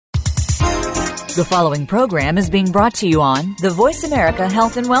The following program is being brought to you on the Voice America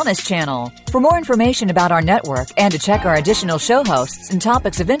Health and Wellness Channel. For more information about our network and to check our additional show hosts and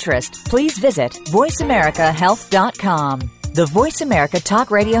topics of interest, please visit voiceamericahealth.com. The Voice America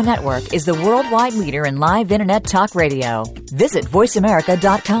Talk Radio Network is the worldwide leader in live Internet talk radio. Visit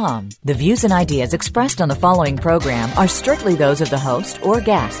voiceamerica.com. The views and ideas expressed on the following program are strictly those of the host or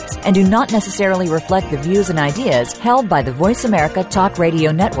guests and do not necessarily reflect the views and ideas held by the Voice America Talk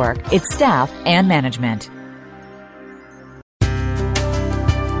Radio Network, its staff, and management.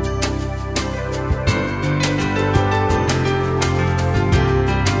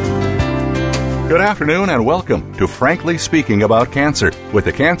 Good afternoon and welcome to Frankly Speaking About Cancer with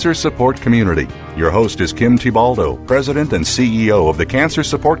the Cancer Support Community. Your host is Kim Thiboldeaux, President and CEO of the Cancer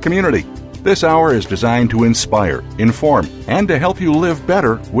Support Community. This hour is designed to inspire, inform, and to help you live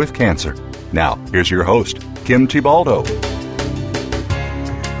better with cancer. Now, here's your host, Kim Thiboldeaux.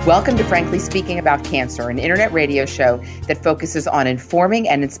 Welcome to Frankly Speaking About Cancer, an internet radio show that focuses on informing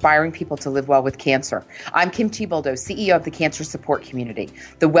and inspiring people to live well with cancer. I'm Kim Thiboldeaux, CEO of the Cancer Support Community.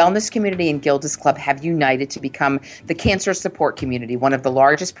 The Wellness Community and Gilda's Club have united to become the Cancer Support Community, one of the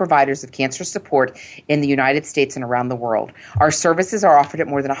largest providers of cancer support in the United States and around the world. Our services are offered at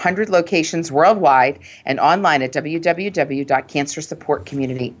more than 100 locations worldwide and online at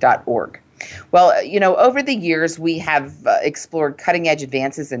www.cancersupportcommunity.org. Well, over the years, we have explored cutting-edge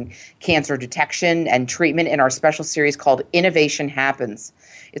advances in cancer detection and treatment in our special series called Innovation Happens.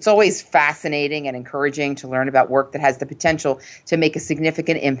 It's always fascinating and encouraging to learn about work that has the potential to make a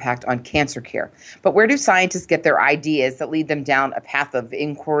significant impact on cancer care. But where do scientists get their ideas that lead them down a path of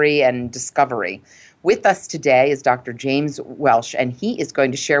inquiry and discovery? With us today is Dr. James Welsh, and he is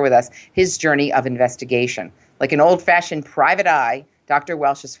going to share with us his journey of investigation. Like an old-fashioned private eye, Dr.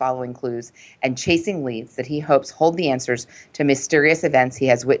 Welsh is following clues and chasing leads that he hopes hold the answers to mysterious events he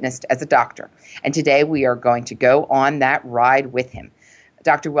has witnessed as a doctor. And today we are going to go on that ride with him.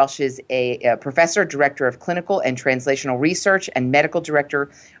 Dr. Welsh is a professor, director of clinical and translational research, and medical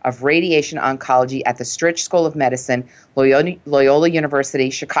director of radiation oncology at the Stritch School of Medicine, Loyola University,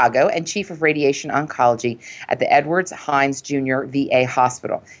 Chicago, and chief of radiation oncology at the Edwards Hines Jr. VA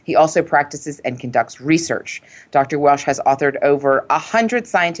Hospital. He also practices and conducts research. Dr. Welsh has authored over 100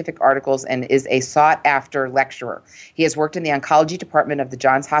 scientific articles and is a sought-after lecturer. He has worked in the oncology department of the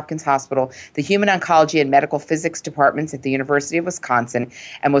Johns Hopkins Hospital, the human oncology and medical physics departments at the University of Wisconsin,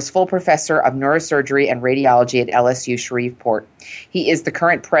 and was full professor of neurosurgery and radiology at LSU Shreveport. He is the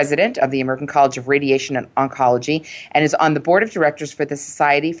current president of the American College of Radiation and Oncology and is on the board of directors for the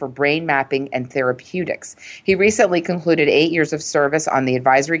Society for Brain Mapping and Therapeutics. He recently concluded 8 years of service on the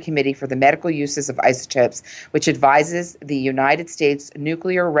advisory committee for the medical uses of isotopes, which advises the United States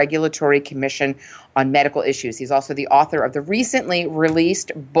Nuclear Regulatory Commission on medical issues. He's also the author of the recently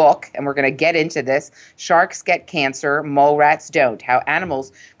released book, and we're going to get into this, Sharks Get Cancer, Mole Rats Don't, How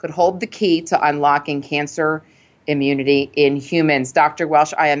Animals Could Hold the Key to Unlocking Cancer Immunity in Humans. Dr.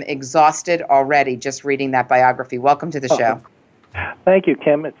 Welsh, I am exhausted already just reading that biography. Welcome to the show. Thank you,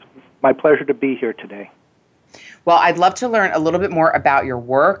 Kim. It's my pleasure to be here today. Well, I'd love to learn a little bit more about your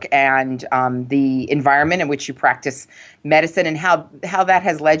work and the environment in which you practice medicine and how that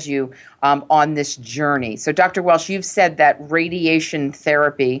has led you on this journey. So, Dr. Welsh, you've said that radiation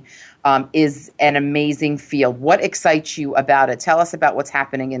therapy is an amazing field. What excites you about it? Tell us about what's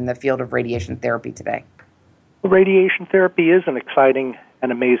happening in the field of radiation therapy today. Well, radiation therapy is an exciting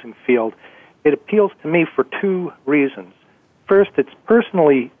and amazing field. It appeals to me for two reasons. First, it's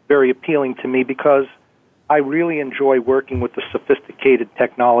personally very appealing to me because I really enjoy working with the sophisticated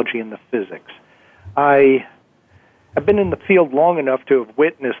technology and the physics. I have been in the field long enough to have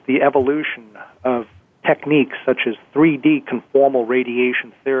witnessed the evolution of techniques such as 3D conformal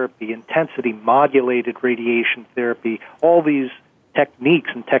radiation therapy, intensity modulated radiation therapy, all these techniques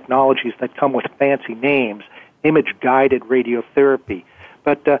and technologies that come with fancy names, image-guided radiotherapy.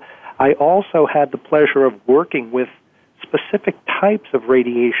 But I also had the pleasure of working with specific types of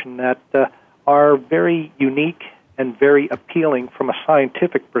radiation that are very unique and very appealing from a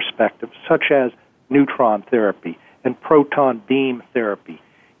scientific perspective, such as neutron therapy and proton beam therapy.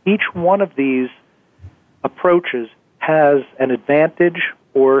 Each one of these approaches has an advantage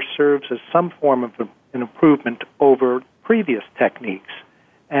or serves as some form of an improvement over previous techniques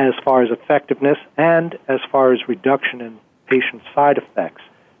as far as effectiveness and as far as reduction in patient side effects.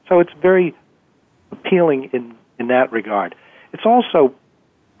 So it's very appealing in that regard. It's also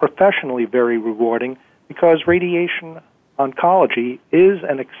professionally very rewarding because radiation oncology is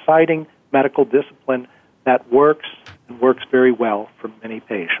an exciting medical discipline that works and works very well for many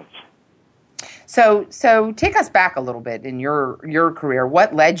patients. So take us back a little bit in your career.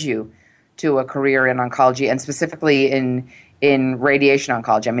 What led you to a career in oncology, and specifically in radiation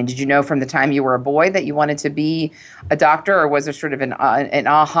oncology? I mean, did you know from the time you were a boy that you wanted to be a doctor, or was there sort of an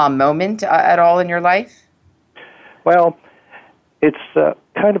aha moment at all in your life? Well, it's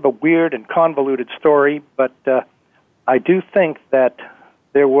kind of a weird and convoluted story, but I do think that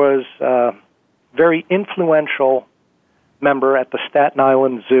there was a very influential member at the Staten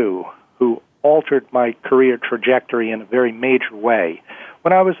Island Zoo who altered my career trajectory in a very major way.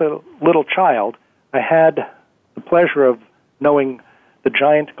 When I was a little child, I had the pleasure of knowing the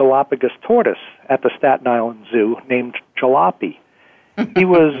giant Galapagos tortoise at the Staten Island Zoo named Jalopy. He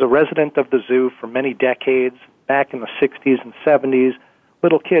was a resident of the zoo for many decades. Back in the 60s and 70s,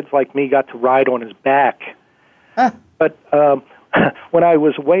 little kids like me got to ride on his back. But when I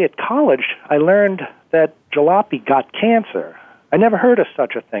was away at college, I learned that Jalopy got cancer. I never heard of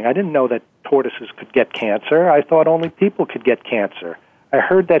such a thing. I didn't know that tortoises could get cancer. I thought only people could get cancer. I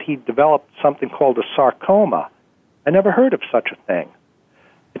heard that he developed something called a sarcoma. I never heard of such a thing.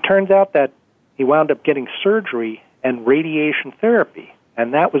 It turns out that he wound up getting surgery and radiation therapy,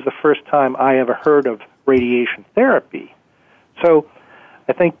 and that was the first time I ever heard of radiation therapy. So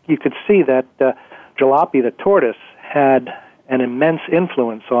I think you could see that Jalopy the tortoise had an immense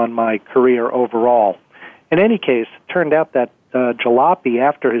influence on my career overall. In any case, it turned out that Jalopy,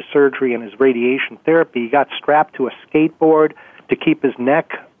 after his surgery and his radiation therapy, got strapped to a skateboard to keep his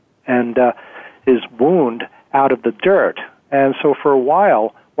neck and his wound out of the dirt. And so for a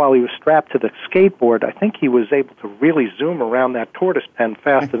while he was strapped to the skateboard, I think he was able to really zoom around that tortoise pen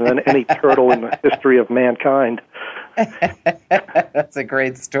faster than any turtle in the history of mankind. That's a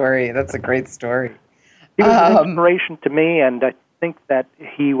great story. He was an inspiration to me, and I think that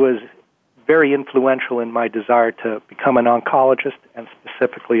he was very influential in my desire to become an oncologist, and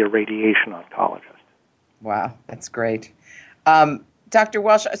specifically a radiation oncologist. Wow, that's great. Dr.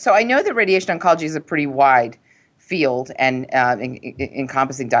 Welsh, so I know that radiation oncology is a pretty wide field and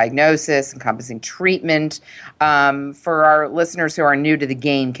encompassing diagnosis, encompassing treatment. For our listeners who are new to the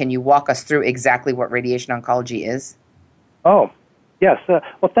game, can you walk us through exactly what radiation oncology is? Oh, yes.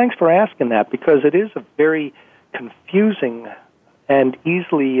 Well, thanks for asking that, because it is a very confusing and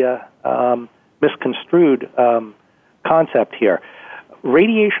easily misconstrued concept here.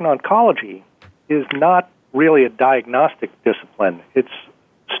 Radiation oncology is not really a diagnostic discipline. It's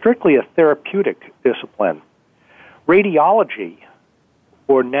strictly a therapeutic discipline. Radiology,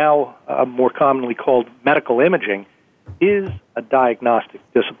 or now more commonly called medical imaging, is a diagnostic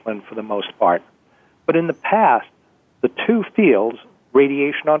discipline for the most part. But in the past, the two fields,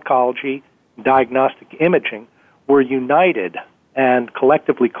 radiation oncology and diagnostic imaging, were united and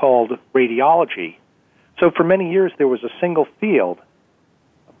collectively called radiology. So for many years, there was a single field.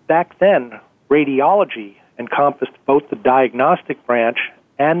 Back then, radiology encompassed both the diagnostic branch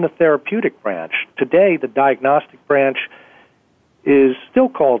and the therapeutic branch. Today, the diagnostic branch is still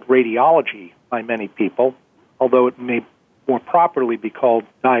called radiology by many people, although it may more properly be called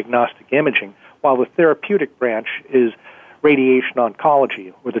diagnostic imaging, while the therapeutic branch is radiation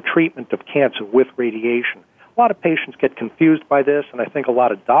oncology, or the treatment of cancer with radiation. A lot of patients get confused by this, and I think a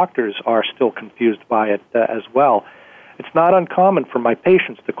lot of doctors are still confused by it as well. It's not uncommon for my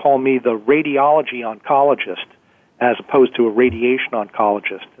patients to call me the radiology oncologist as opposed to a radiation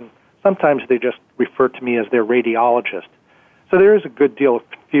oncologist. And sometimes they just refer to me as their radiologist. So there is a good deal of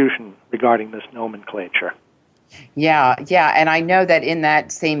confusion regarding this nomenclature. Yeah, and I know that in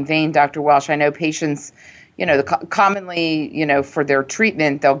that same vein, Dr. Welsh, I know patients, commonly, for their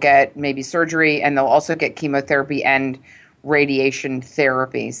treatment, they'll get maybe surgery, and they'll also get chemotherapy and radiation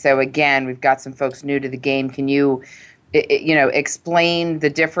therapy. So again, we've got some folks new to the game. Can you explain the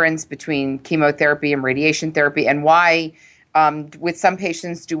difference between chemotherapy and radiation therapy, and why, with some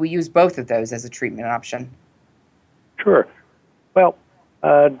patients, do we use both of those as a treatment option? Sure. Well,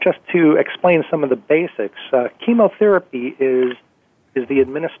 just to explain some of the basics, chemotherapy is the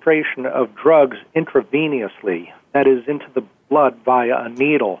administration of drugs intravenously, that is, into the blood via a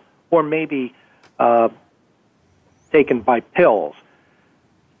needle, or maybe taken by pills.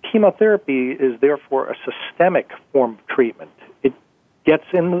 Chemotherapy is therefore a systemic form of treatment. It gets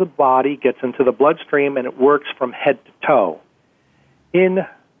into the body, gets into the bloodstream, and it works from head to toe. In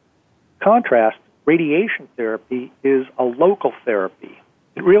contrast, radiation therapy is a local therapy.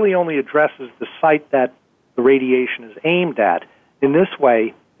 It really only addresses the site that the radiation is aimed at. In this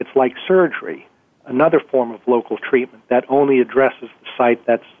way, it's like surgery, another form of local treatment that only addresses the site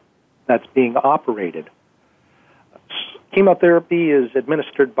that's being operated. Chemotherapy is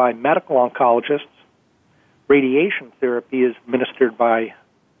administered by medical oncologists. Radiation therapy is administered by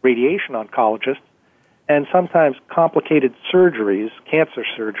radiation oncologists. And sometimes complicated surgeries, cancer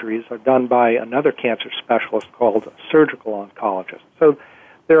surgeries, are done by another cancer specialist called a surgical oncologist. So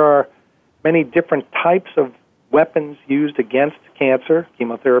there are many different types of weapons used against cancer,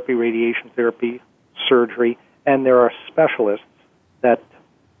 chemotherapy, radiation therapy, surgery, and there are specialists that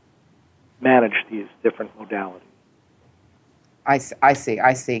manage these different modalities. I see.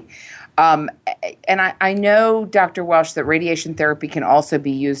 And I know, Dr. Welch, that radiation therapy can also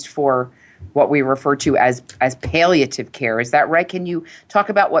be used for what we refer to as palliative care. Is that right? Can you talk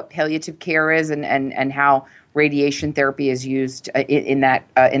about what palliative care is and how radiation therapy is used in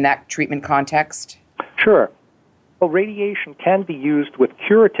that treatment context? Sure. Well, radiation can be used with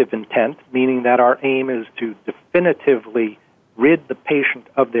curative intent, meaning that our aim is to definitively rid the patient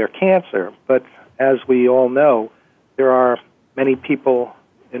of their cancer. But as we all know, there are many people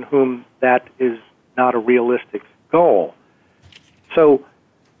in whom that is not a realistic goal. So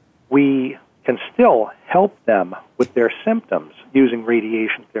we can still help them with their symptoms using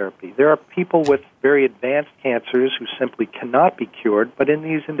radiation therapy. There are people with very advanced cancers who simply cannot be cured, but in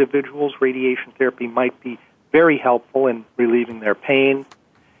these individuals, radiation therapy might be very helpful in relieving their pain,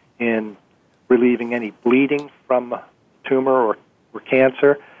 in relieving any bleeding from a tumor or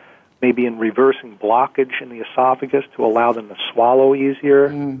cancer, maybe in reversing blockage in the esophagus to allow them to swallow easier,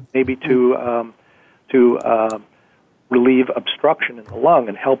 maybe to relieve obstruction in the lung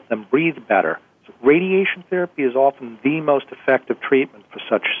and help them breathe better. So radiation therapy is often the most effective treatment for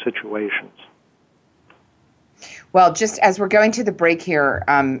such situations. Well, just as we're going to the break here,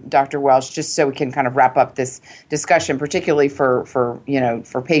 Dr. Welch, just so we can kind of wrap up this discussion, particularly for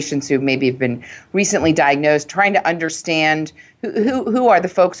patients who maybe have been recently diagnosed, trying to understand who are the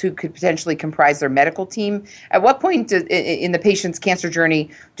folks who could potentially comprise their medical team. At what point in the patient's cancer journey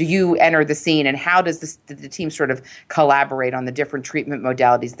do you enter the scene, and how does the team sort of collaborate on the different treatment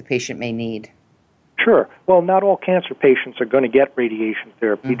modalities the patient may need? Sure. Well, not all cancer patients are going to get radiation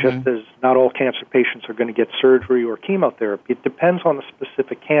therapy, just as not all cancer patients are going to get surgery or chemotherapy. It depends on the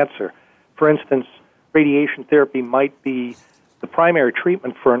specific cancer. For instance, radiation therapy might be the primary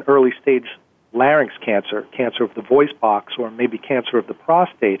treatment for an early-stage larynx cancer, cancer of the voice box, or maybe cancer of the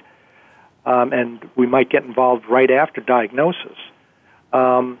prostate, and we might get involved right after diagnosis.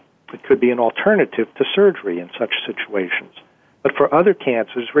 It could be an alternative to surgery in such situations. But for other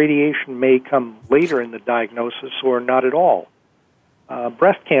cancers, radiation may come later in the diagnosis or not at all.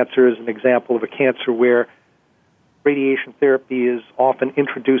 Breast cancer is an example of a cancer where radiation therapy is often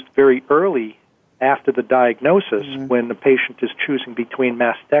introduced very early after the diagnosis when the patient is choosing between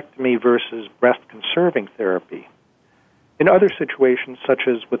mastectomy versus breast-conserving therapy. In other situations, such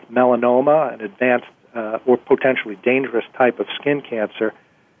as with melanoma, an advanced or potentially dangerous type of skin cancer,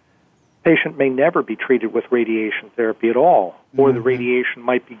 patient may never be treated with radiation therapy at all, or the radiation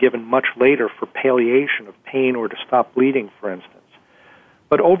might be given much later for palliation of pain or to stop bleeding, for instance.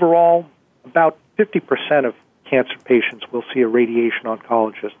 But overall, about 50% of cancer patients will see a radiation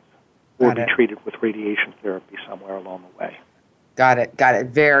oncologist or be treated with radiation therapy somewhere along the way. Got it.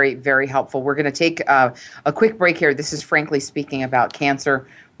 Very, very helpful. We're going to take a quick break here. This is Frankly Speaking About Cancer.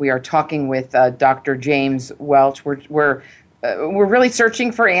 We are talking with Dr. James Welch. We're really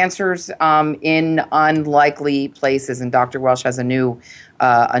searching for answers in unlikely places, and Dr. Welch has a new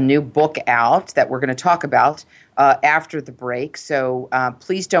book out that we're going to talk about after the break. So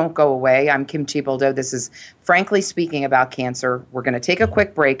please don't go away. I'm Kim Thiboldeaux. This is Frankly Speaking About Cancer. We're going to take a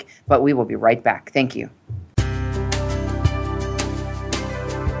quick break, but we will be right back. Thank you.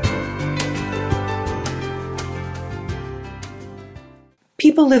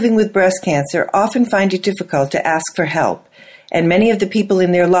 People living with breast cancer often find it difficult to ask for help, and many of the people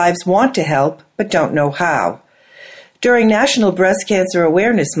in their lives want to help but don't know how. During National Breast Cancer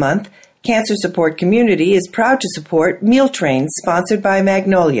Awareness Month, Cancer Support Community is proud to support Meal Train, sponsored by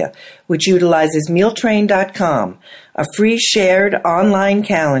Magnolia, which utilizes mealtrain.com, a free shared online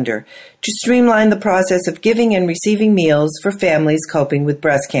calendar to streamline the process of giving and receiving meals for families coping with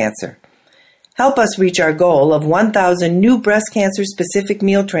breast cancer. Help us reach our goal of 1,000 new breast cancer-specific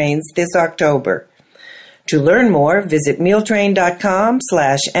meal trains this October. To learn more, visit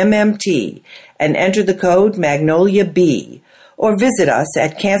mealtrain.com/MMT and enter the code MagnoliaB, or visit us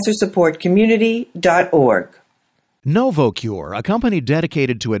at cancersupportcommunity.org. NovoCure, a company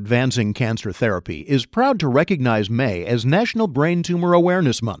dedicated to advancing cancer therapy, is proud to recognize May as National Brain Tumor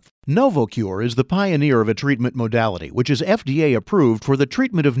Awareness Month. NovoCure is the pioneer of a treatment modality which is FDA approved for the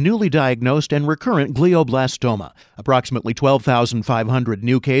treatment of newly diagnosed and recurrent glioblastoma. Approximately 12,500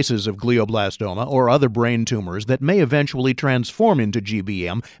 new cases of glioblastoma or other brain tumors that may eventually transform into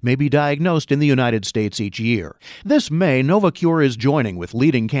GBM may be diagnosed in the United States each year. This May, NovoCure is joining with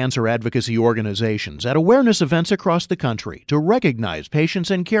leading cancer advocacy organizations at awareness events across the country to recognize patients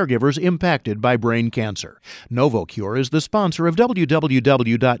and caregivers impacted by brain cancer. NovoCure is the sponsor of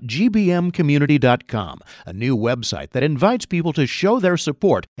www.gbmcommunity.com, a new website that invites people to show their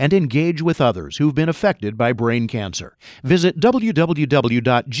support and engage with others who've been affected by brain cancer. Visit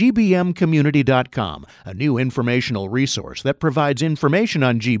www.gbmcommunity.com, a new informational resource that provides information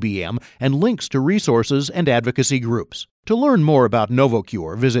on GBM and links to resources and advocacy groups. To learn more about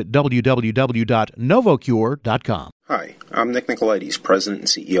NovoCure, visit www.novocure.com. Hi, I'm Nick Nicolaides, President and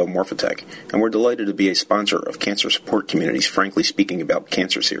CEO of Morphotek, and we're delighted to be a sponsor of Cancer Support Community's Frankly Speaking About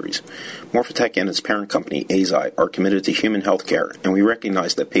Cancer series. Morphotek and its parent company, Eisai, are committed to human health care, and we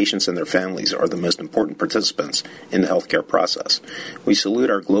recognize that patients and their families are the most important participants in the healthcare process. We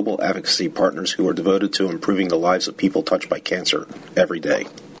salute our global advocacy partners who are devoted to improving the lives of people touched by cancer every day.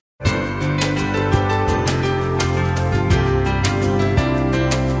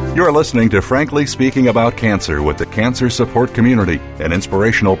 You're listening to Frankly Speaking About Cancer with the Cancer Support Community, an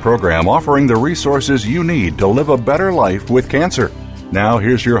inspirational program offering the resources you need to live a better life with cancer. Now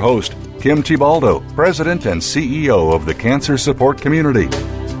here's your host, Kim Thiboldeaux, President and CEO of the Cancer Support Community.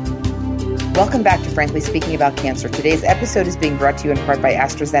 Welcome back to Frankly Speaking About Cancer. Today's episode is being brought to you in part by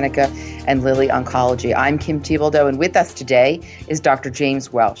AstraZeneca and Lilly Oncology. I'm Kim Thiboldeaux, and with us today is Dr.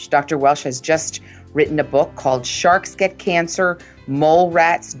 James Welch. Dr. Welch has just written a book called Sharks Get Cancer, Mole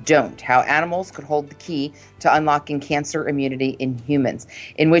Rats Don't, How Animals Could Hold the Key to Unlocking Cancer Immunity in Humans,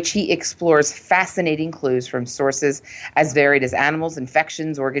 in which he explores fascinating clues from sources as varied as animals,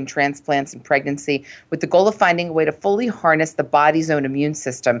 infections, organ transplants, and pregnancy, with the goal of finding a way to fully harness the body's own immune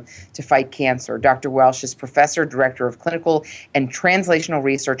system to fight cancer. Dr. Welch is Professor, Director of Clinical and Translational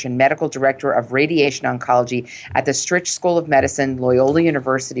Research, and Medical Director of Radiation Oncology at the Stritch School of Medicine, Loyola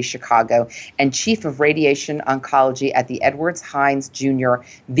University, Chicago, and Chief of Radiation Oncology at the Edwards Hines Jr.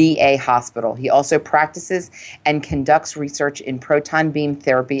 VA Hospital. He also practices and conducts research in proton beam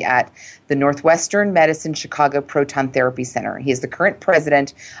therapy at the Northwestern Medicine Chicago Proton Therapy Center. He is the current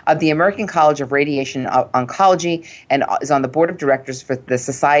president of the American College of Radiation Oncology and is on the board of directors for the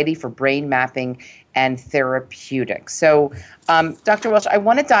Society for Brain Mapping and Therapeutics. So, Dr. Welch, I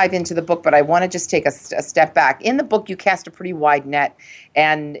want to dive into the book, but I want to just take a step back. In the book, you cast a pretty wide net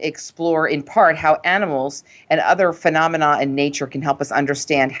and explore, in part, how animals and other phenomena in nature can help us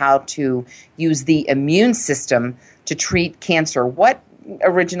understand how to use the immune system to treat cancer. What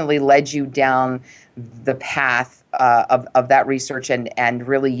originally led you down the path of that research and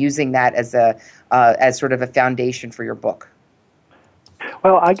really using that as sort of a foundation for your book?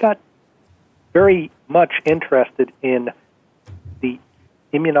 Well, I got very much interested in the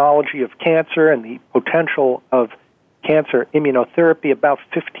immunology of cancer and the potential of cancer immunotherapy about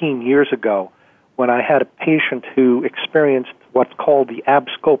 15 years ago when I had a patient who experienced what's called the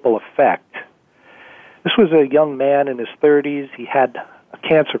abscopal effect. This was a young man in his 30s. He had a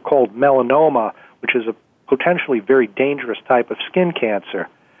cancer called melanoma, which is a potentially very dangerous type of skin cancer.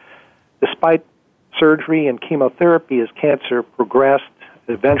 Despite surgery and chemotherapy, his cancer progressed.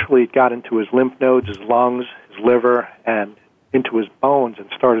 Eventually, it got into his lymph nodes, his lungs, his liver, and into his bones and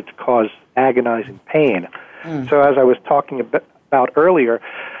started to cause agonizing pain. So as I was talking about earlier,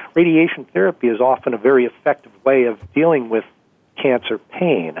 radiation therapy is often a very effective way of dealing with cancer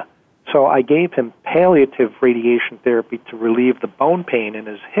pain. So I gave him palliative radiation therapy to relieve the bone pain in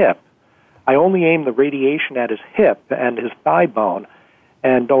his hip. I only aimed the radiation at his hip and his thigh bone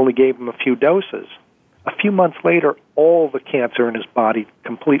and only gave him a few doses. A few months later, all the cancer in his body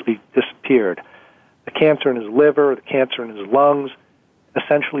completely disappeared. The cancer in his liver, the cancer in his lungs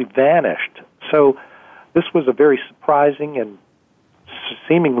essentially vanished. So this was a very surprising and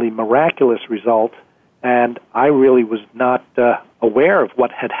seemingly miraculous result, and I really was not aware of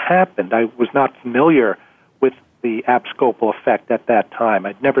what had happened. I was not familiar with the abscopal effect at that time.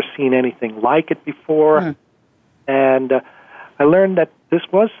 I'd never seen anything like it before, and I learned that this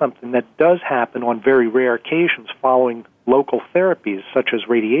was something that does happen on very rare occasions following local therapies, such as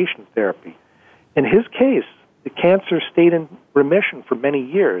radiation therapy. In his case, the cancer stayed in remission for many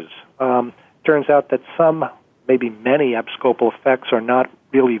years. Turns out that some, maybe many, abscopal effects are not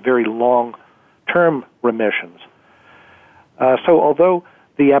really very long-term remissions. So although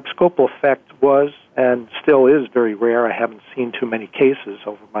the abscopal effect was and still is very rare, I haven't seen too many cases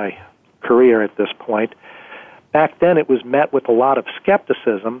over my career at this point. Back then, it was met with a lot of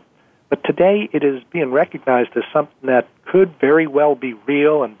skepticism, But today it is being recognized as something that could very well be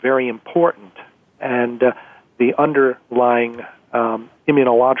real and very important. And the underlying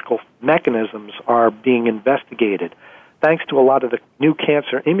immunological mechanisms are being investigated. Thanks to a lot of the new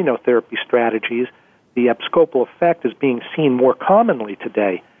cancer immunotherapy strategies, the abscopal effect is being seen more commonly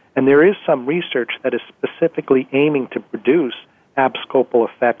today. And there is some research that is specifically aiming to produce abscopal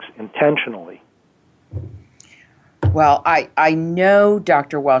effects intentionally. Well, I know,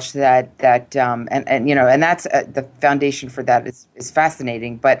 Dr. Welsh, that and that's the foundation for that is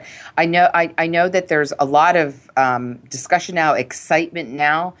fascinating. But I know that there's a lot of discussion now, excitement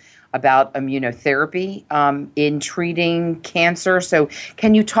now about immunotherapy in treating cancer. So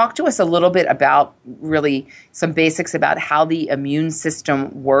can you talk to us a little bit about really some basics about how the immune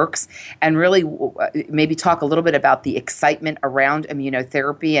system works, and really maybe talk a little bit about the excitement around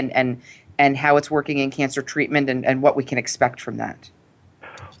immunotherapy and how it's working in cancer treatment and what we can expect from that?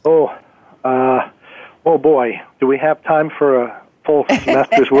 Oh boy, do we have time for a full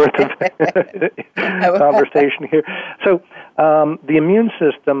semester's worth of conversation here? So the immune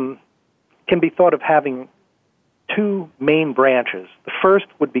system can be thought of having two main branches. The first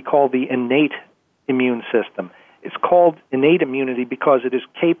would be called the innate immune system. It's called innate immunity because it is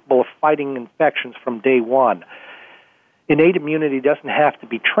capable of fighting infections from day one. Innate immunity doesn't have to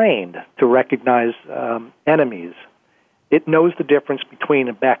be trained to recognize enemies. It knows the difference between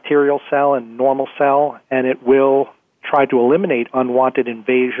a bacterial cell and a normal cell, and it will try to eliminate unwanted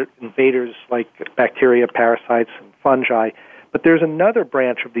invaders like bacteria, parasites, and fungi. But there's another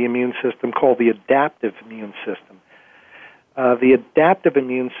branch of the immune system called the adaptive immune system. The adaptive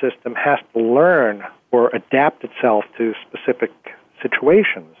immune system has to learn or adapt itself to specific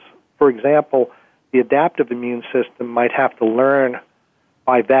situations. For example, the adaptive immune system might have to learn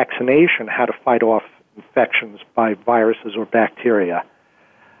by vaccination how to fight off infections by viruses or bacteria.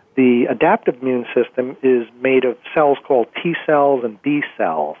 The adaptive immune system is made of cells called T cells and B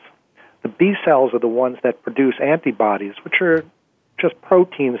cells. The B cells are the ones that produce antibodies, which are just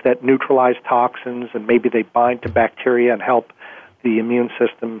proteins that neutralize toxins, and maybe they bind to bacteria and help the immune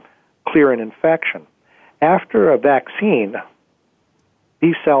system clear an infection. After a vaccine,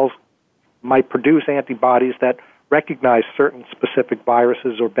 these cells might produce antibodies that recognize certain specific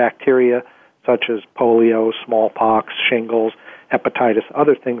viruses or bacteria, such as polio, smallpox, shingles, hepatitis,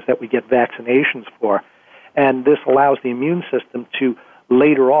 other things that we get vaccinations for. And this allows the immune system to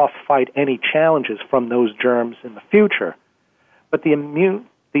later off fight any challenges from those germs in the future. But the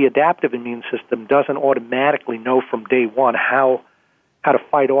adaptive immune system doesn't automatically know from day one how to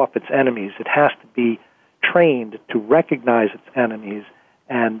fight off its enemies. It has to be trained to recognize its enemies,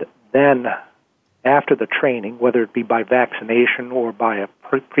 and then after the training, whether it be by vaccination or by a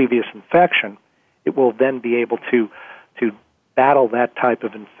previous infection, it will then be able to battle that type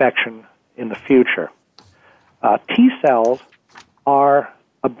of infection in the future. T cells are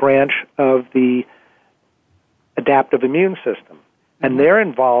a branch of the adaptive immune system, and they're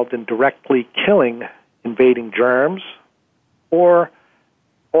involved in directly killing invading germs or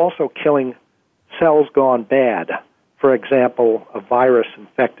also killing cells gone bad. For example, a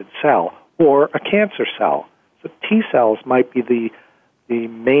virus-infected cell or a cancer cell. So T cells might be the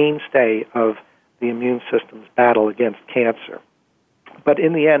mainstay of the immune system's battle against cancer. But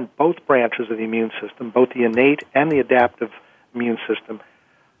in the end, both branches of the immune system, both the innate and the adaptive immune system,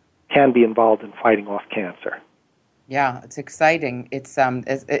 can be involved in fighting off cancer. Yeah, it's exciting. It's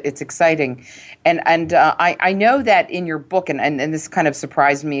exciting, and I know that in your book, and this kind of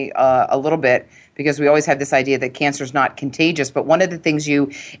surprised me a little bit, because we always have this idea that cancer is not contagious. But one of the things you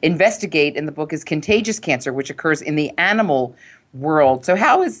investigate in the book is contagious cancer, which occurs in the animal world. So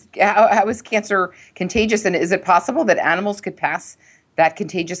how is cancer contagious, and is it possible that animals could pass that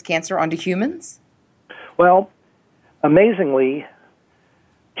contagious cancer onto humans? Well, amazingly,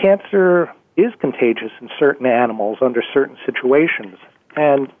 cancer is contagious in certain animals under certain situations.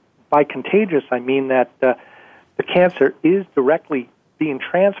 And by contagious, I mean that the cancer is directly being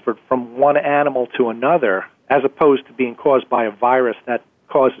transferred from one animal to another, as opposed to being caused by a virus that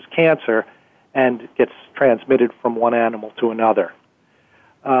causes cancer and gets transmitted from one animal to another.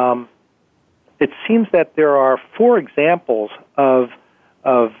 It seems that there are 4 examples of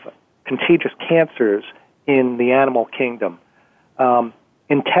contagious cancers in the animal kingdom.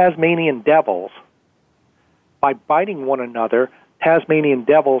 In Tasmanian devils, by biting one another, Tasmanian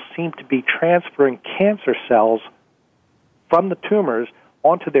devils seem to be transferring cancer cells from the tumors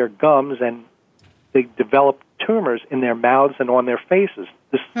onto their gums, and they develop tumors in their mouths and on their faces.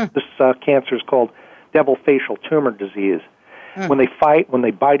 This cancer is called devil facial tumor disease. When they fight, when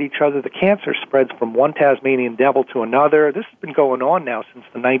they bite each other, the cancer spreads from one Tasmanian devil to another. This has been going on now since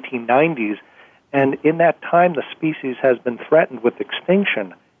the 1990s, and in that time, the species has been threatened with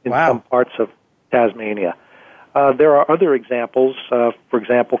extinction in some parts of Tasmania. There are other examples. For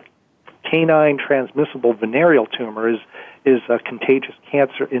example, canine transmissible venereal tumor is a contagious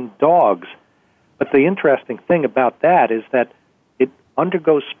cancer in dogs. But the interesting thing about that is that it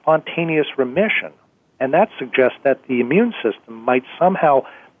undergoes spontaneous remission. And that suggests that the immune system might somehow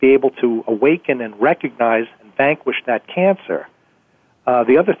be able to awaken and recognize and vanquish that cancer.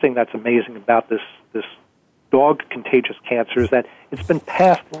 The other thing that's amazing about this dog contagious cancer is that it's been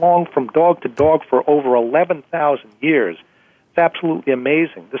passed along from dog to dog for over 11,000 years. It's absolutely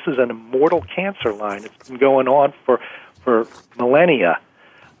amazing. This is an immortal cancer line. It's been going on for millennia.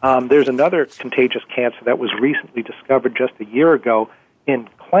 There's another contagious cancer that was recently discovered just a year ago in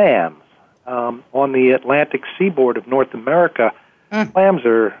clams. On the Atlantic seaboard of North America, clams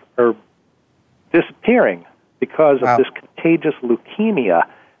are disappearing because of this contagious leukemia.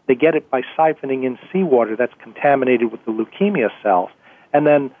 They get it by siphoning in seawater that's contaminated with the leukemia cells. And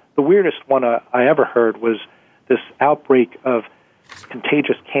then the weirdest one I ever heard was this outbreak of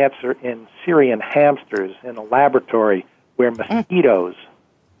contagious cancer in Syrian hamsters in a laboratory where mosquito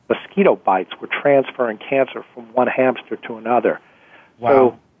bites were transferring cancer from one hamster to another.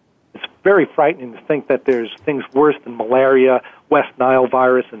 So it's very frightening to think that there's things worse than malaria, West Nile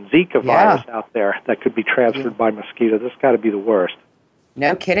virus, and Zika virus out there that could be transferred by mosquito. This got to be the worst.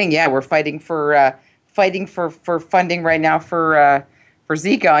 No kidding. Yeah, we're fighting for funding right now for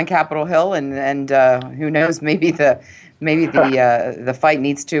Zika on Capitol Hill, and who knows, maybe the fight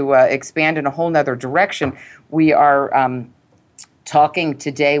needs to expand in a whole nother direction. We are talking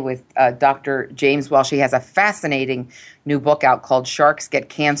today with Dr. James Welsh. He has a fascinating new book out called Sharks Get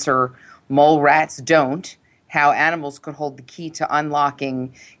Cancer, Mole Rats Don't, How Animals Could Hold the Key to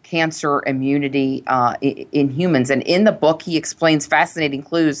Unlocking Cancer Immunity in Humans. And in the book, he explains fascinating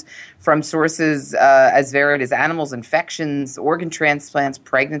clues from sources as varied as animals, infections, organ transplants,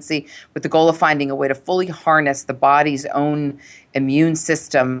 pregnancy, with the goal of finding a way to fully harness the body's own immune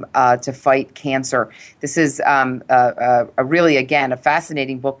system to fight cancer. This is a really, again, a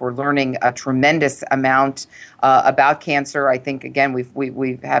fascinating book. We're learning a tremendous amount about cancer. I think, again,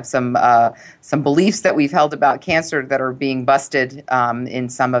 we have some beliefs that we've held about cancer that are being busted in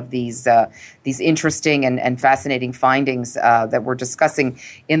some of these interesting and fascinating findings that we're discussing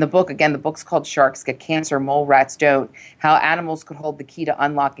in the book. Again, the book's called Sharks Get Cancer, Mole Rats Don't, How Animals Could Hold the Key to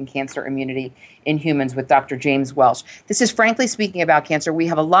Unlocking Cancer Immunity in Humans with Dr. James Welsh. This is Frankly Speaking About Cancer. We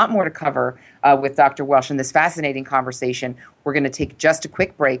have a lot more to cover with Dr. Welsh in this fascinating conversation. We're going to take just a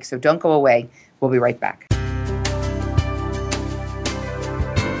quick break, so don't go away. We'll be right back.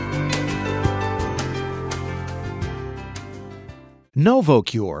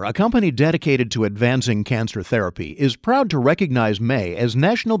 NovoCure, a company dedicated to advancing cancer therapy, is proud to recognize May as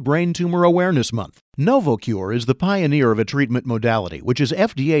National Brain Tumor Awareness Month. NovoCure is the pioneer of a treatment modality which is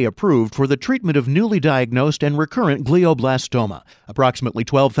FDA approved for the treatment of newly diagnosed and recurrent glioblastoma. Approximately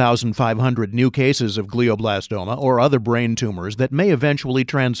 12,500 new cases of glioblastoma or other brain tumors that may eventually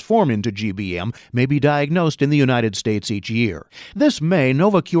transform into GBM may be diagnosed in the United States each year. This May,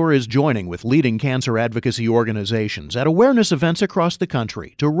 NovoCure is joining with leading cancer advocacy organizations at awareness events across the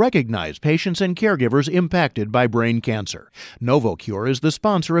country to recognize patients and caregivers impacted by brain cancer. NovoCure is the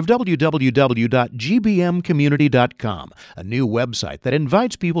sponsor of www.gbmcommunity.com, a new website that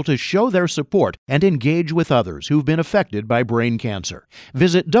invites people to show their support and engage with others who've been affected by brain cancer.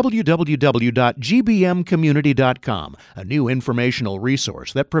 Visit www.gbmcommunity.com, a new informational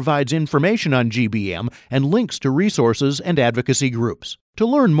resource that provides information on GBM and links to resources and advocacy groups. To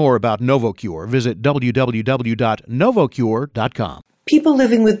learn more about NovoCure, visit www.novocure.com. People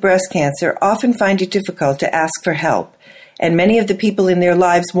living with breast cancer often find it difficult to ask for help, and many of the people in their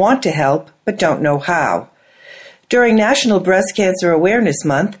lives want to help but don't know how. During National Breast Cancer Awareness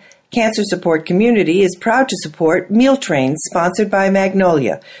Month, Cancer Support Community is proud to support Meal Train, sponsored by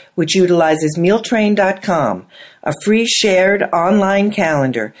Magnolia, which utilizes mealtrain.com, a free shared online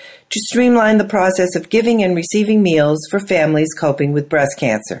calendar to streamline the process of giving and receiving meals for families coping with breast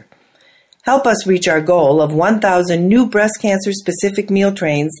cancer. Help us reach our goal of 1,000 new breast cancer-specific meal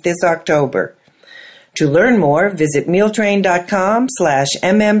trains this October. To learn more, visit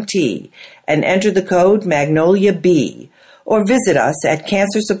mealtrain.com/MMT and enter the code MagnoliaB, or visit us at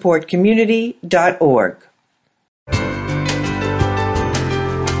cancersupportcommunity.org.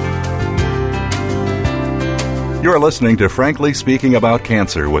 You're listening to Frankly Speaking About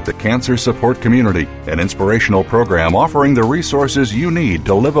Cancer with the Cancer Support Community, an inspirational program offering the resources you need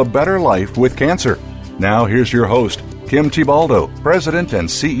to live a better life with cancer. Now here's your host, Kim Thiboldeaux, President and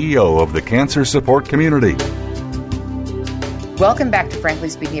CEO of the Cancer Support Community. Welcome back to Frankly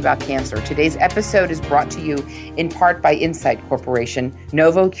Speaking About Cancer. Today's episode is brought to you in part by Insight Corporation,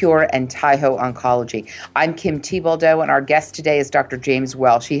 NovoCure, and Taiho Oncology. I'm Kim Thiboldeaux, and our guest today is Dr. James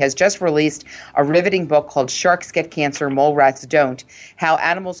Welsh. He has just released a riveting book called Sharks Get Cancer, Mole Rats Don't, How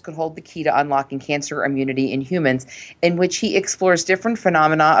Animals Could Hold the Key to Unlocking Cancer Immunity in Humans, in which he explores different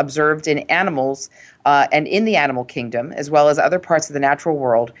phenomena observed in animals and in the animal kingdom, as well as other parts of the natural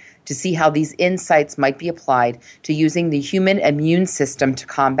world, to see how these insights might be applied to using the human immune system to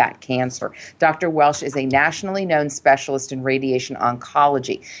combat cancer. Dr. Welsh is a nationally known specialist in radiation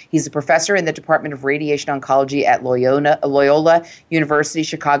oncology. He's a professor in the Department of Radiation Oncology at Loyola University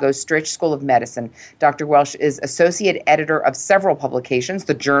Chicago Stritch School of Medicine. Dr. Welsh is associate editor of several publications,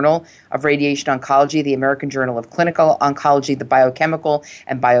 the Journal of Radiation Oncology, the American Journal of Clinical Oncology, the Biochemical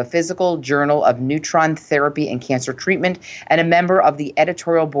and Biophysical Journal of Neutron Therapy and Cancer Treatment, and a member of the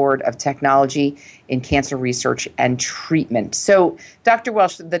editorial board of Technology in Cancer Research and Treatment. So, Dr.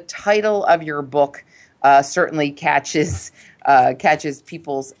 Welsh, the title of your book certainly catches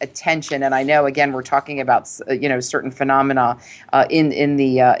people's attention, and I know again we're talking about certain phenomena in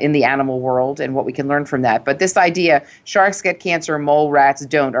the animal world and what we can learn from that. But this idea, sharks get cancer, mole rats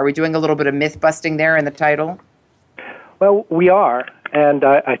don't. Are we doing a little bit of myth busting there in the title? Well, we are, and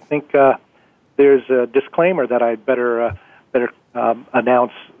I think there's a disclaimer that I'd better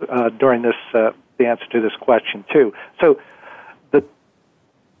announce during this the answer to this question too. So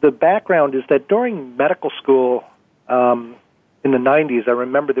the background is that during medical school in the 90s, I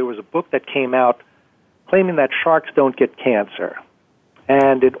remember there was a book that came out claiming that sharks don't get cancer,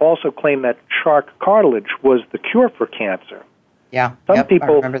 and it also claimed that shark cartilage was the cure for cancer. Yeah, some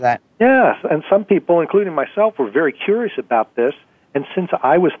people I remember that. Yes, and some people, including myself, were very curious about this. And since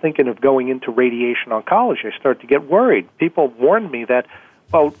I was thinking of going into radiation oncology, I started to get worried. People warned me that,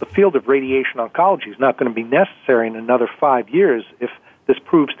 well, the field of radiation oncology is not going to be necessary in another 5 years if this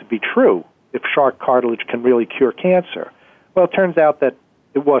proves to be true, if shark cartilage can really cure cancer. Well, it turns out that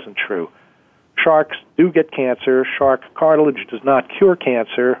it wasn't true. Sharks do get cancer. Shark cartilage does not cure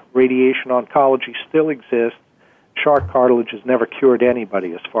cancer. Radiation oncology still exists. Shark cartilage has never cured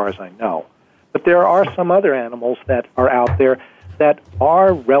anybody, as far as I know. But there are some other animals that are out there that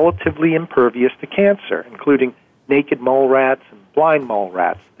are relatively impervious to cancer, including naked mole rats and blind mole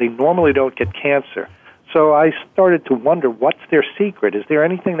rats. They normally don't get cancer. So I started to wonder, what's their secret? Is there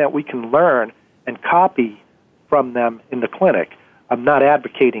anything that we can learn and copy from them in the clinic? I'm not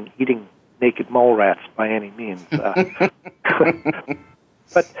advocating eating naked mole rats by any means. But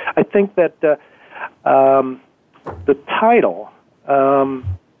I think that the title,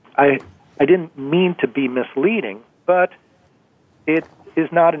 I didn't mean to be misleading, but it is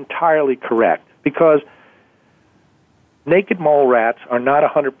not entirely correct, because naked mole rats are not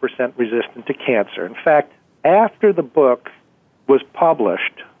 100% resistant to cancer. In fact, after the book was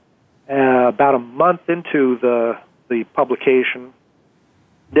published, about a month into the publication,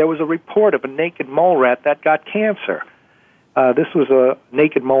 there was a report of a naked mole rat that got cancer. This was a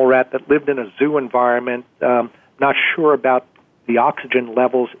naked mole rat that lived in a zoo environment, not sure about the oxygen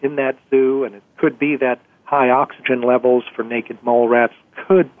levels in that zoo, and it could be that high oxygen levels for naked mole rats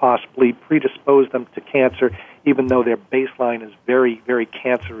could possibly predispose them to cancer, even though their baseline is very, very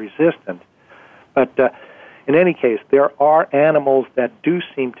cancer resistant. But in any case, there are animals that do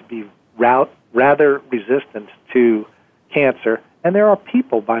seem to be rather resistant to cancer, and there are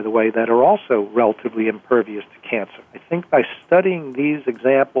people, by the way, that are also relatively impervious to cancer. I think by studying these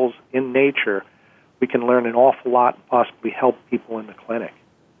examples in nature, we can learn an awful lot and possibly help people in the clinic.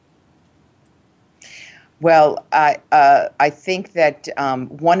 Well, I think that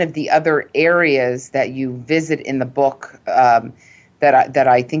one of the other areas that you visit in the book that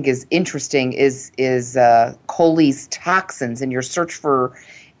I think is interesting is Coley's toxins. In your search for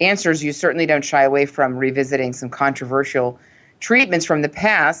answers, you certainly don't shy away from revisiting some controversial treatments from the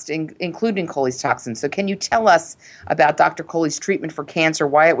past, including Coley's toxins. So can you tell us about Dr. Coley's treatment for cancer,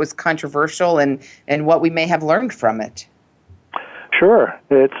 why it was controversial, and what we may have learned from it? Sure.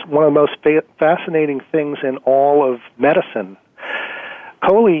 It's one of the most fascinating things in all of medicine.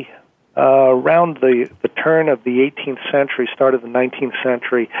 Coley, around the turn of the 18th century, start of the 19th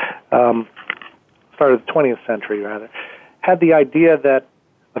century, start of the 20th century, rather, had the idea that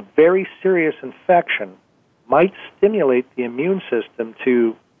a very serious infection might stimulate the immune system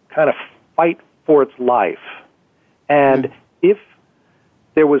to kind of fight for its life. And if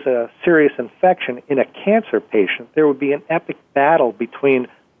there was a serious infection in a cancer patient, there would be an epic battle between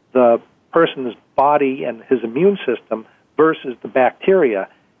the person's body and his immune system versus the bacteria,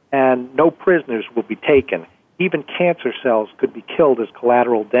 and no prisoners will be taken. even cancer cells could be killed as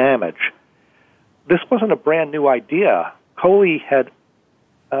collateral damage. This wasn't a brand new idea. Coley had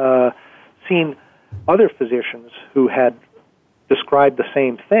seen other physicians who had described the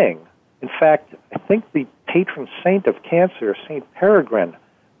same thing. In fact, I think the patron saint of cancer, St. Peregrine,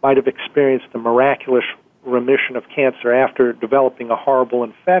 might have experienced a miraculous remission of cancer after developing a horrible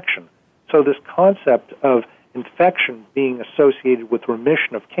infection. So this concept of infection being associated with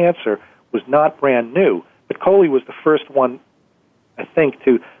remission of cancer was not brand new. But Coley was the first one, I think,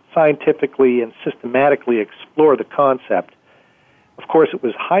 to scientifically and systematically explore the concept. Of course, it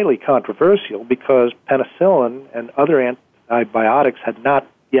was highly controversial because penicillin and other antibiotics had not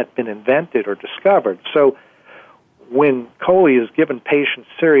yet been invented or discovered. So when Coley is given patients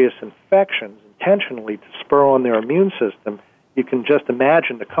serious infections intentionally to spur on their immune system, you can just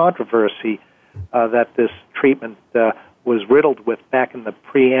imagine the controversy that this treatment was riddled with back in the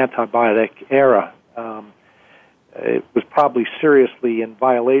pre-antibiotic era. It was probably seriously in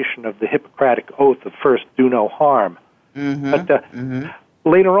violation of the Hippocratic Oath of first do no harm. Mm-hmm. But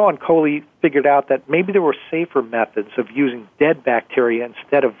later on, Coley figured out that maybe there were safer methods of using dead bacteria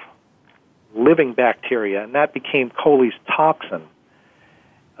instead of living bacteria, and that became Coley's toxin.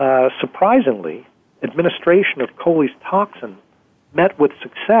 Surprisingly, administration of Coley's toxin met with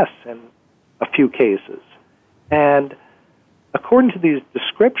success in a few cases. And according to these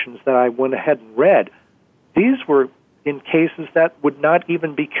descriptions that I went ahead and read, these were in cases that would not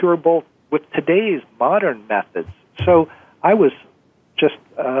even be curable with today's modern methods. So I was just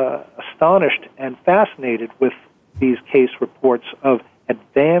astonished and fascinated with these case reports of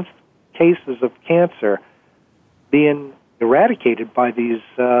advanced cases of cancer being eradicated by these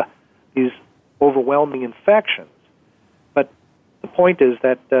overwhelming infections. But the point is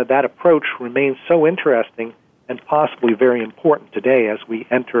that that approach remains so interesting and possibly very important today as we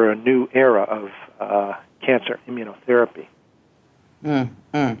enter a new era of cancer immunotherapy.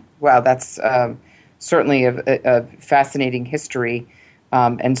 Wow, that's certainly a fascinating history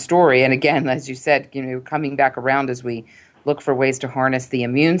and story. And again, as you said, coming back around as we look for ways to harness the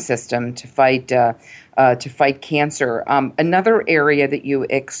immune system to fight cancer. Another area that you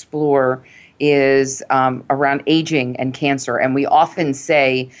explore is around aging and cancer, and we often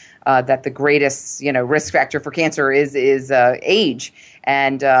say that the greatest risk factor for cancer is age.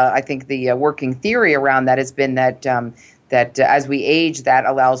 And I think the working theory around that has been that as we age, that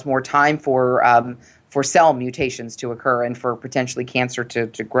allows more time for cell mutations to occur and for potentially cancer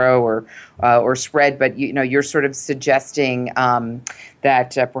to grow or spread. But you're sort of suggesting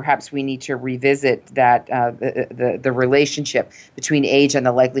that perhaps we need to revisit that the relationship between age and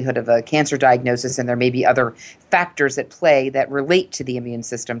the likelihood of a cancer diagnosis, and there may be other factors at play that relate to the immune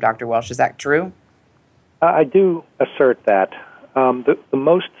system. Dr. Welsh, is that true? I do assert that. The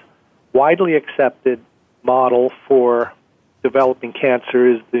most widely accepted model for developing cancer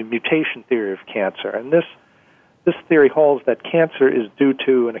is the mutation theory of cancer. And this theory holds that cancer is due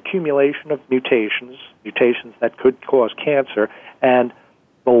to an accumulation of mutations that could cause cancer, and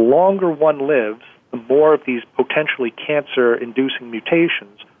the longer one lives, the more of these potentially cancer-inducing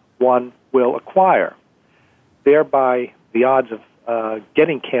mutations one will acquire. Thereby, the odds of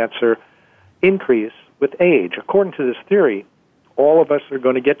getting cancer increase with age. According to this theory, all of us are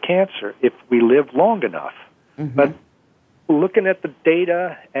going to get cancer if we live long enough. Mm-hmm. But looking at the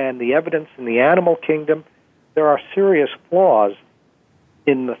data and the evidence in the animal kingdom, there are serious flaws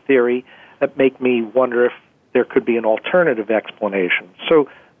in the theory that make me wonder if there could be an alternative explanation. So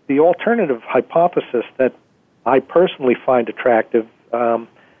the alternative hypothesis that I personally find attractive, I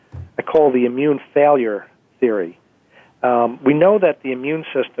call the immune failure theory. We know that the immune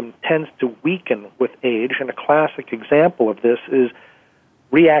system tends to weaken with age, and a classic example of this is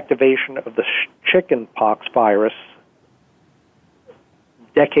reactivation of the chicken pox virus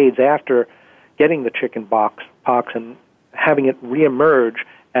decades after getting the chicken pox and having it reemerge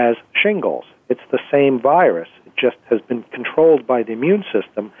as shingles. It's the same virus. It just has been controlled by the immune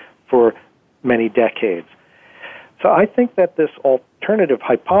system for many decades. So I think that this alternative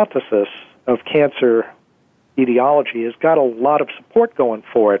hypothesis of cancer etiology has got a lot of support going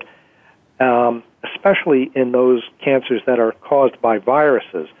for it, especially in those cancers that are caused by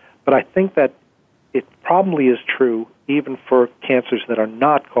viruses. But I think that it probably is true even for cancers that are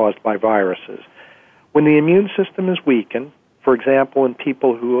not caused by viruses. When the immune system is weakened, for example, in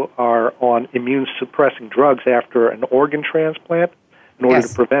people who are on immune-suppressing drugs after an organ transplant in order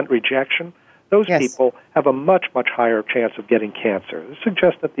to prevent rejection, those people have a much, much higher chance of getting cancer. This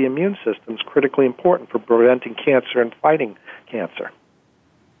suggests that the immune system is critically important for preventing cancer and fighting cancer.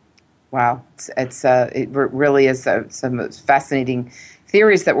 Wow, it really is some fascinating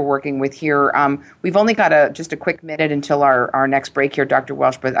theories that we're working with here. We've only got just a quick minute until our next break here, Dr.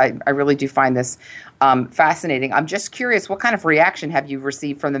 Welsh, but I really do find this fascinating. I'm just curious, what kind of reaction have you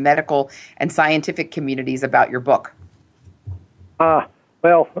received from the medical and scientific communities about your book?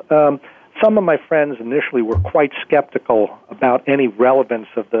 Some of my friends initially were quite skeptical about any relevance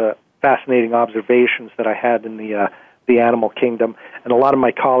of the fascinating observations that I had in the animal kingdom, and a lot of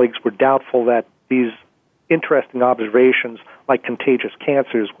my colleagues were doubtful that these interesting observations, like contagious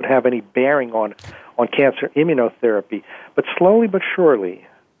cancers, would have any bearing on cancer immunotherapy. But slowly but surely,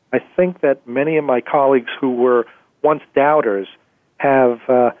 I think that many of my colleagues who were once doubters have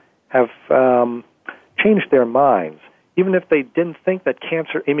changed their minds. Even if they didn't think that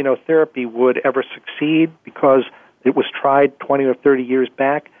cancer immunotherapy would ever succeed because it was tried 20 or 30 years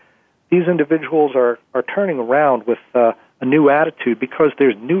back, these individuals are turning around with a new attitude because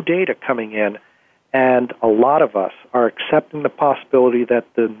there's new data coming in, and a lot of us are accepting the possibility that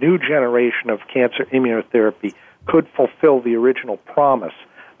the new generation of cancer immunotherapy could fulfill the original promise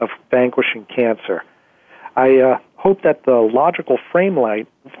of vanquishing cancer. I hope that the logical framework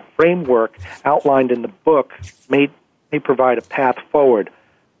outlined in the book may provide a path forward.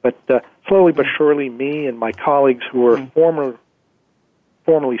 But slowly but surely, me and my colleagues who were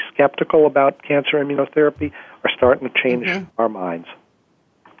formerly skeptical about cancer immunotherapy are starting to change our minds.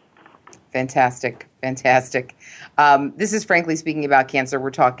 Fantastic. This is Frankly Speaking About Cancer.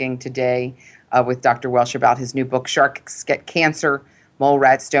 We're talking today with Dr. Welsh about his new book, Sharks Get Cancer, Mole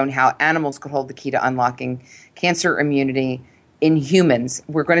Rat Stone, How Animals Could Hold the Key to Unlocking Cancer Immunity in Humans.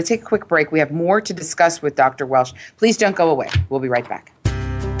 We're going to take a quick break. We have more to discuss with Dr. Welsh. Please don't go away. We'll be right back.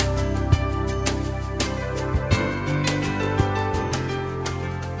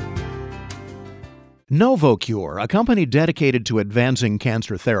 NovoCure, a company dedicated to advancing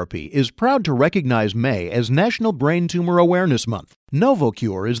cancer therapy, is proud to recognize May as National Brain Tumor Awareness Month.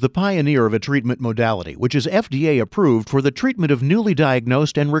 NovoCure is the pioneer of a treatment modality which is FDA approved for the treatment of newly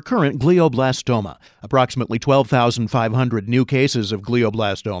diagnosed and recurrent glioblastoma. Approximately 12,500 new cases of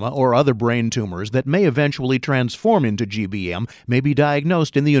glioblastoma or other brain tumors that may eventually transform into GBM may be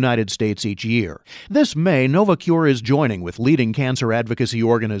diagnosed in the United States each year. This May, NovoCure is joining with leading cancer advocacy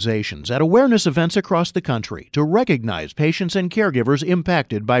organizations at awareness events across the country to recognize patients and caregivers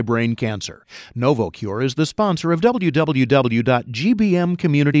impacted by brain cancer. NovoCure is the sponsor of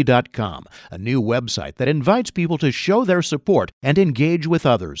www.gbmcommunity.com, a new website that invites people to show their support and engage with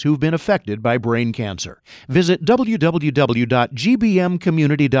others who've been affected by brain cancer. Visit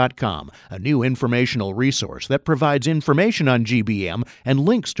www.gbmcommunity.com, a new informational resource that provides information on GBM and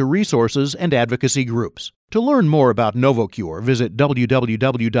links to resources and advocacy groups. To learn more about NovoCure, visit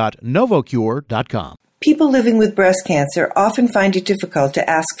www.novocure.com. People living with breast cancer often find it difficult to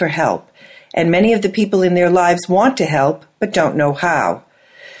ask for help, and many of the people in their lives want to help but don't know how.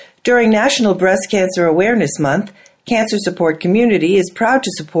 During National Breast Cancer Awareness Month, Cancer Support Community is proud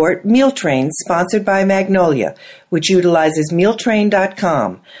to support Meal Trains sponsored by Magnolia, which utilizes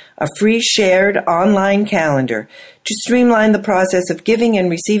mealtrain.com, a free shared online calendar to streamline the process of giving and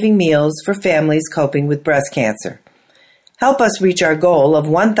receiving meals for families coping with breast cancer. Help us reach our goal of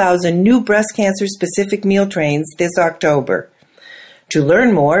 1,000 new breast cancer-specific meal trains this October. To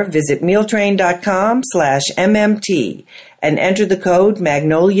learn more, visit mealtrain.com/MMT and enter the code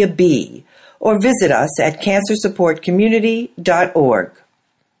MagnoliaB, or visit us at cancersupportcommunity.org.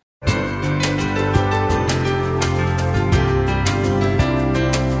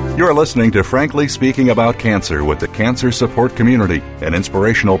 You're listening to Frankly Speaking About Cancer with the Cancer Support Community, an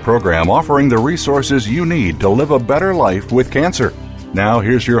inspirational program offering the resources you need to live a better life with cancer. Now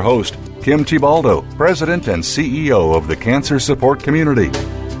here's your host, Kim Thiboldeaux, President and CEO of the Cancer Support Community.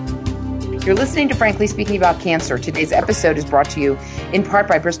 You're listening to Frankly Speaking About Cancer. Today's episode is brought to you in part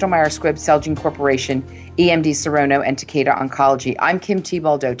by Bristol Myers Squibb, Celgene Corporation, EMD Serono, and Takeda Oncology. I'm Kim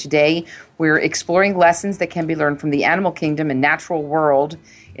Thiboldeaux. Today, we're exploring lessons that can be learned from the animal kingdom and natural world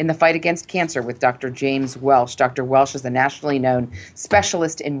in the fight against cancer with Dr. James Welsh. Dr. Welsh is a nationally known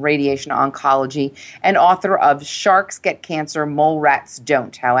specialist in radiation oncology and author of Sharks Get Cancer, Mole Rats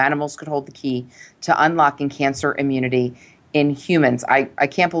Don't, How Animals Could Hold the Key to Unlocking Cancer Immunity in Humans. I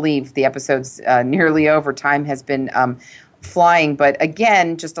can't believe the episode's nearly over. Time has been flying, but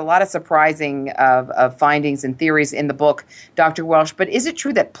again, just a lot of surprising of findings and theories in the book, Dr. Welsh. But is it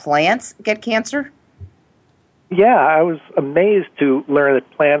true that plants get cancer? Yeah, I was amazed to learn that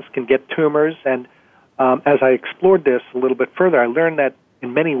plants can get tumors, and as I explored this a little bit further, I learned that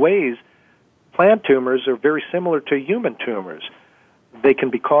in many ways, plant tumors are very similar to human tumors. They can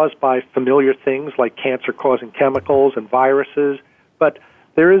be caused by familiar things like cancer-causing chemicals and viruses, but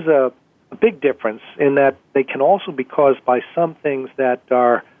there is a a big difference in that they can also be caused by some things that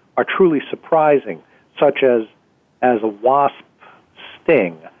are truly surprising, such as a wasp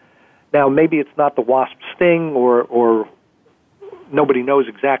sting. Now, maybe it's not the wasp sting, or nobody knows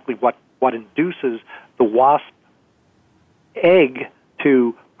exactly what induces the wasp egg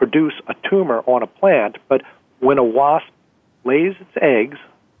to produce a tumor on a plant, but when a wasp lays its eggs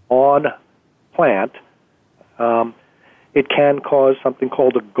on a plant, it can cause something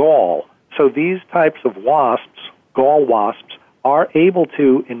called a gall. So these types of wasps, gall wasps, are able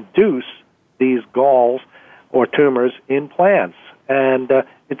to induce these galls or tumors in plants. And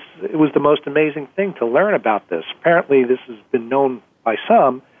it was the most amazing thing to learn about this. Apparently this has been known by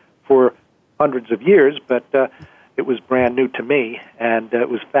some for hundreds of years, but it was brand new to me, and it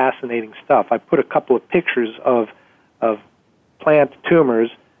was fascinating stuff. I put a couple of pictures of plant tumors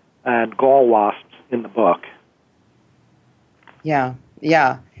and gall wasps in the book. Yeah.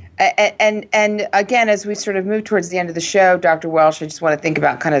 And again, as we sort of move towards the end of the show, Dr. Welsh, I just want to think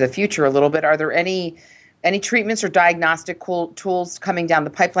about kind of the future a little bit. Are there any treatments or diagnostic tools coming down the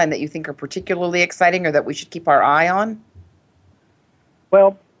pipeline that you think are particularly exciting or that we should keep our eye on?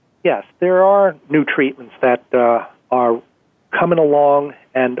 Well, yes, there are new treatments that are coming along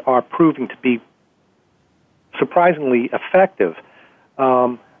and are proving to be surprisingly effective.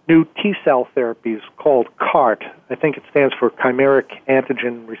 New T-cell therapies called CART. I think it stands for chimeric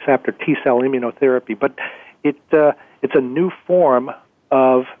antigen receptor T-cell immunotherapy, but it's a new form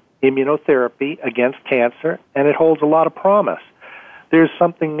of immunotherapy against cancer, and it holds a lot of promise. There's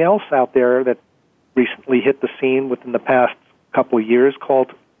something else out there that recently hit the scene within the past couple of years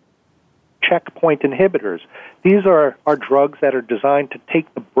called checkpoint inhibitors. These are drugs that are designed to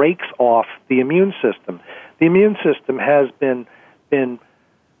take the brakes off the immune system. The immune system has been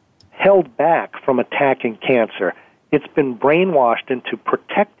held back from attacking cancer. It's been brainwashed into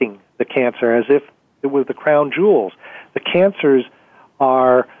protecting the cancer as if it was the crown jewels. The cancers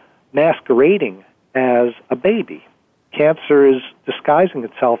are masquerading as a baby. Cancer is disguising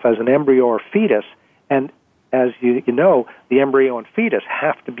itself as an embryo or fetus, and as you know, the embryo and fetus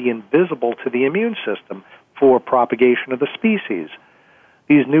have to be invisible to the immune system for propagation of the species.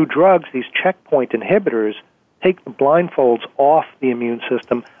 These new drugs, these checkpoint inhibitors, take the blindfolds off the immune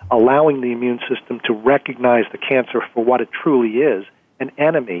system, allowing the immune system to recognize the cancer for what it truly is, an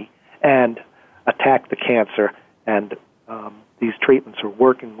enemy, and attack the cancer. And these treatments are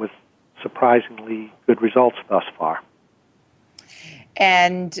working with surprisingly good results thus far.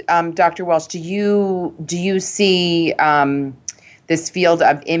 And Dr. Welsh, do you see this field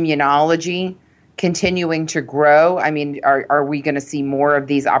of immunology continuing to grow? I mean, are we going to see more of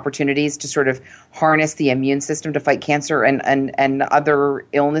these opportunities to sort of harness the immune system to fight cancer and other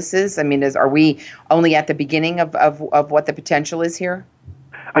illnesses? I mean, are we only at the beginning of what the potential is here?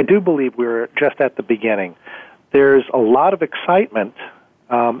 I do believe we're just at the beginning. There's a lot of excitement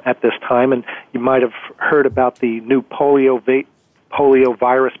at this time, and you might have heard about the new polio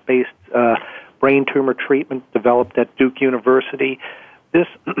virus-based brain tumor treatment developed at Duke University. This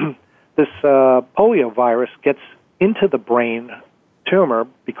polio virus gets into the brain tumor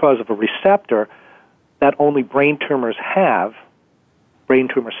because of a receptor that only brain tumor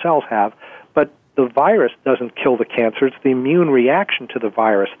cells have, but the virus doesn't kill the cancer. It's the immune reaction to the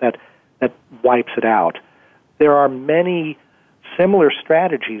virus that wipes it out. There are many similar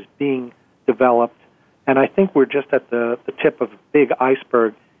strategies being developed, and I think we're just at the tip of a big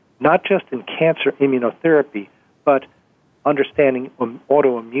iceberg, not just in cancer immunotherapy, but understanding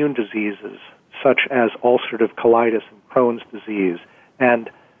autoimmune diseases such as ulcerative colitis and Crohn's disease and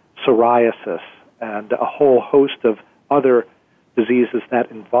psoriasis and a whole host of other diseases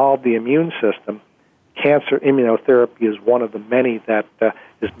that involve the immune system. Cancer immunotherapy is one of the many that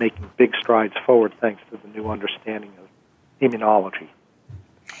is making big strides forward thanks to the new understanding of immunology.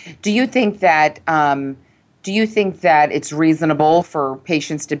 Do you think that it's reasonable for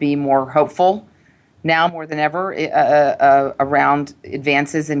patients to be more hopeful now more than ever around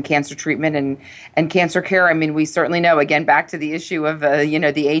advances in cancer treatment and cancer care? I mean, we certainly know, again, back to the issue of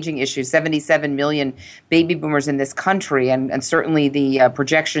the aging issue, 77 million baby boomers in this country, and certainly the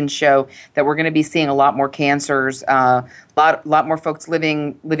projections show that we're going to be seeing a lot more cancers, a lot more folks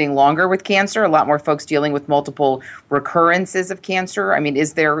living longer with cancer, a lot more folks dealing with multiple recurrences of cancer. I mean,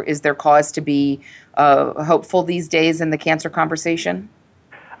 is there cause to be hopeful these days in the cancer conversation?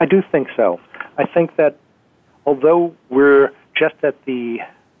 I do think so. I think that although we're just at the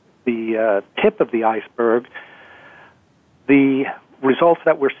tip of the iceberg, the results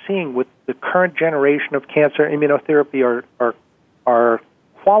that we're seeing with the current generation of cancer immunotherapy are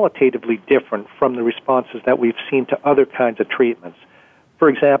qualitatively different from the responses that we've seen to other kinds of treatments. For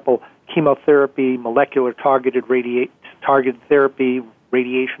example, chemotherapy, molecular targeted therapy,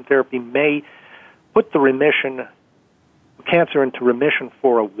 radiation therapy may put the cancer into remission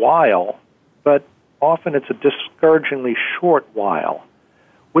for a while, but often it's a discouragingly short while.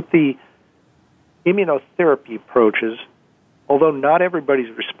 With the immunotherapy approaches, although not everybody's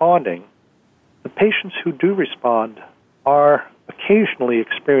responding, the patients who do respond are occasionally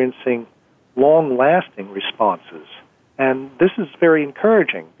experiencing long-lasting responses. And this is very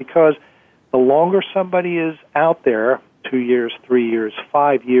encouraging because the longer somebody is out there, 2 years, 3 years,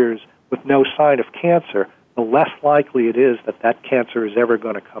 5 years, with no sign of cancer, the less likely it is that cancer is ever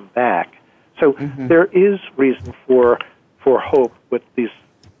going to come back. So there is reason for hope with these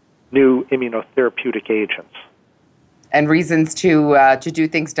new immunotherapeutic agents. And reasons to do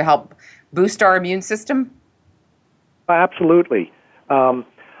things to help boost our immune system? Absolutely.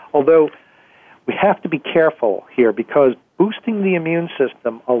 Although we have to be careful here because boosting the immune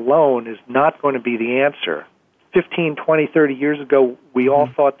system alone is not going to be the answer. 15, 20, 30 years ago, we all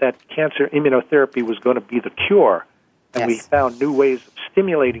thought that cancer immunotherapy was going to be the cure. And we found new ways of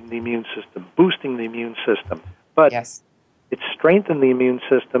stimulating the immune system, boosting the immune system. But it strengthened the immune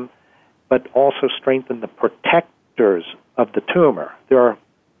system, but also strengthened the protectors of the tumor. There are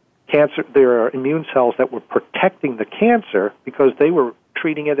immune cells that were protecting the cancer because they were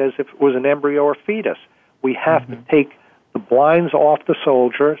treating it as if it was an embryo or fetus. We have to take the blinds off the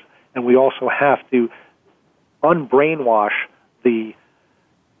soldiers, and we also have to unbrainwash the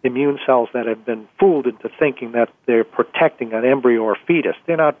immune cells that have been fooled into thinking that they're protecting an embryo or fetus.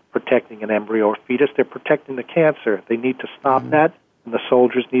 They're not protecting an embryo or fetus. They're protecting the cancer. They need to stop that, and the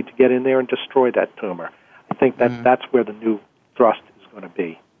soldiers need to get in there and destroy that tumor. I think that's where the new thrust is going to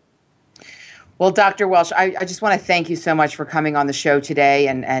be. Well, Dr. Welsh, I just want to thank you so much for coming on the show today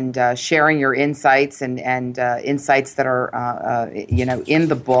and sharing your insights and insights that are in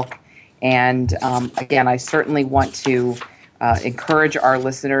the book. And again, I certainly want to encourage our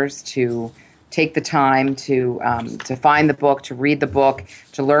listeners to take the time to find the book, to read the book,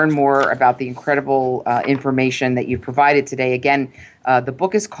 to learn more about the incredible information that you've provided today. Again, the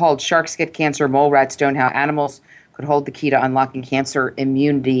book is called Sharks Get Cancer, Mole Rats Don't, How Animals Could Hold the Key to Unlocking Cancer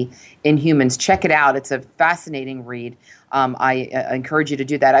Immunity in Humans. Check it out. It's a fascinating read. I encourage you to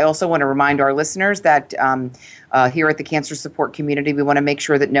do that. I also want to remind our listeners that here at the Cancer Support Community, we want to make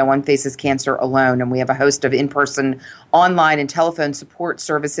sure that no one faces cancer alone. And we have a host of in-person, online, and telephone support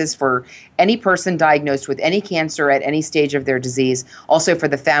services for any person diagnosed with any cancer at any stage of their disease, also for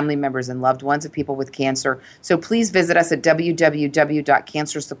the family members and loved ones of people with cancer. So please visit us at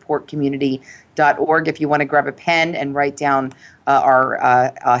www.cancersupportcommunity.org if you want to grab a pen and write down our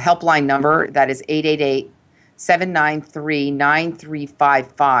helpline number. That is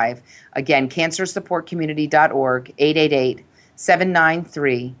 888-793-9355. Again, cancersupportcommunity.org,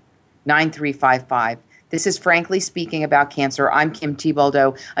 888-793-9355. This is Frankly Speaking About Cancer. I'm Kim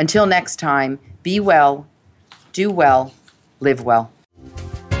Thiboldeaux. Until next time, be well, do well, live well.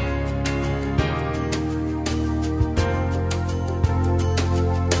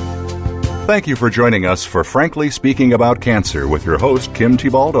 Thank you for joining us for Frankly Speaking About Cancer with your host, Kim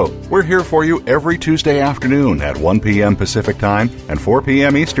Thiboldeaux. We're here for you every Tuesday afternoon at 1 p.m. Pacific Time and 4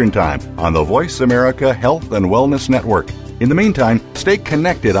 p.m. Eastern Time on the Voice America Health and Wellness Network. In the meantime, stay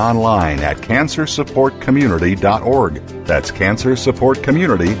connected online at cancersupportcommunity.org. That's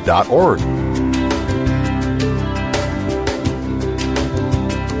cancersupportcommunity.org.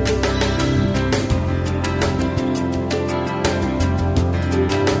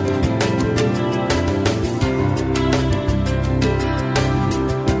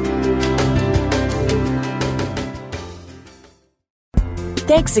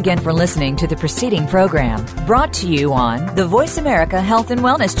 Thanks again for listening to the preceding program, brought to you on the Voice America Health and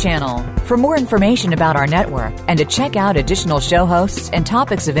Wellness Channel. For more information about our network and to check out additional show hosts and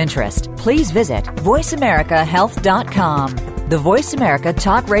topics of interest, please visit voiceamericahealth.com. The Voice America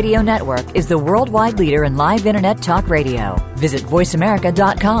Talk Radio Network is the worldwide leader in live Internet talk radio. Visit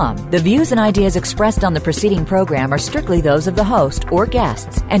voiceamerica.com. The views and ideas expressed on the preceding program are strictly those of the host or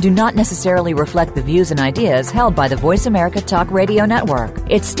guests and do not necessarily reflect the views and ideas held by the Voice America Talk Radio Network,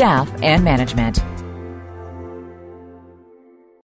 its staff, and management.